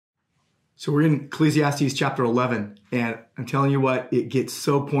So we're in Ecclesiastes chapter 11, and I'm telling you what, it gets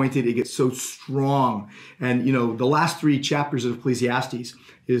so pointed, it gets so strong. And, the last three chapters of Ecclesiastes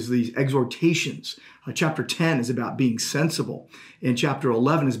is these exhortations. Chapter 10 is about being sensible, and chapter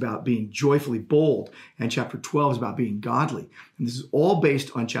 11 is about being joyfully bold, and chapter 12 is about being godly. And this is all based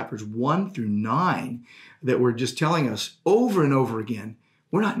on chapters 1 through 9 that were just telling us over and over again,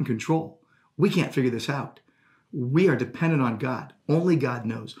 we're not in control. We can't figure this out. We are dependent on God. Only God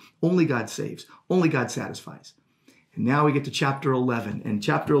knows. Only God saves. Only God satisfies. And now we get to chapter 11. And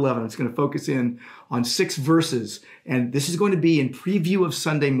chapter 11, it's going to focus in on 6 verses. And this is going to be in preview of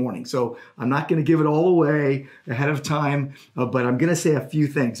Sunday morning. So I'm not going to give it all away ahead of time, but I'm going to say a few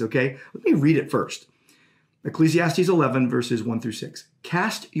things, okay? Let me read it first. Ecclesiastes 11, verses 1 through 6.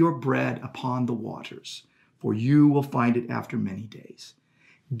 Cast your bread upon the waters, for you will find it after many days.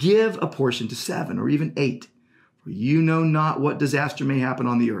 Give a portion to 7 or even 8. For you know not what disaster may happen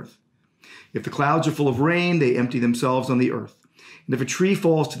on the earth. If the clouds are full of rain, they empty themselves on the earth. And if a tree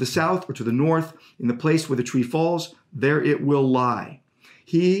falls to the south or to the north, in the place where the tree falls, there it will lie.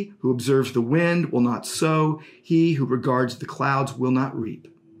 He who observes the wind will not sow. He who regards the clouds will not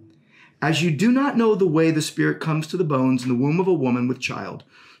reap. As you do not know the way the Spirit comes to the bones in the womb of a woman with child,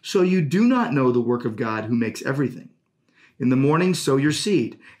 so you do not know the work of God who makes everything. In the morning sow your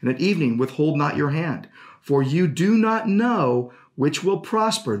seed, and at evening withhold not your hand. For you do not know which will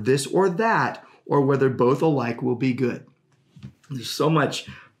prosper, this or that, or whether both alike will be good. There's so much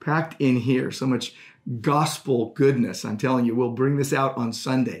packed in here, so much gospel goodness. I'm telling you, we'll bring this out on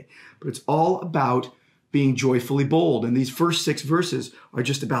Sunday. But it's all about being joyfully bold. And these first 6 verses are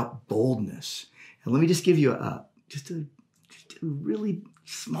just about boldness. And let me just give you just a really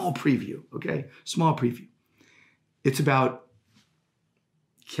small preview, okay? Small preview. It's about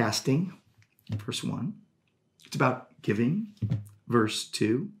casting, verse 1. It's about giving, verse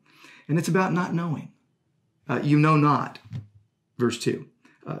 2. And it's about not knowing. You know not, verse 2.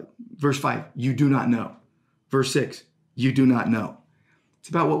 Verse 5, you do not know. Verse 6, you do not know. It's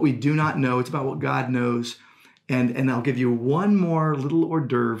about what we do not know. It's about what God knows. And I'll give you one more little hors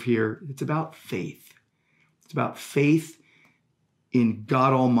d'oeuvre here. It's about faith. It's about faith in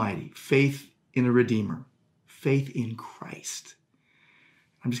God Almighty, faith in a Redeemer, faith in Christ.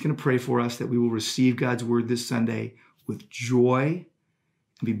 I'm just going to pray for us that we will receive God's word this Sunday with joy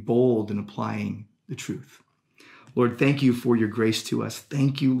and be bold in applying the truth. Lord, thank you for your grace to us.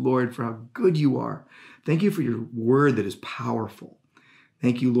 Thank you, Lord, for how good you are. Thank you for your word that is powerful.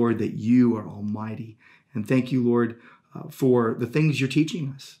 Thank you, Lord, that you are almighty. And thank you, Lord, for the things you're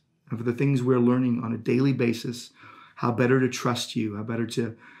teaching us and for the things we're learning on a daily basis, how better to trust you, how better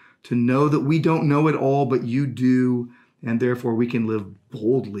to know that we don't know it all, but you do. And therefore, we can live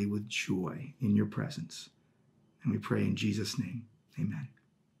boldly with joy in your presence. And we pray in Jesus' name, amen.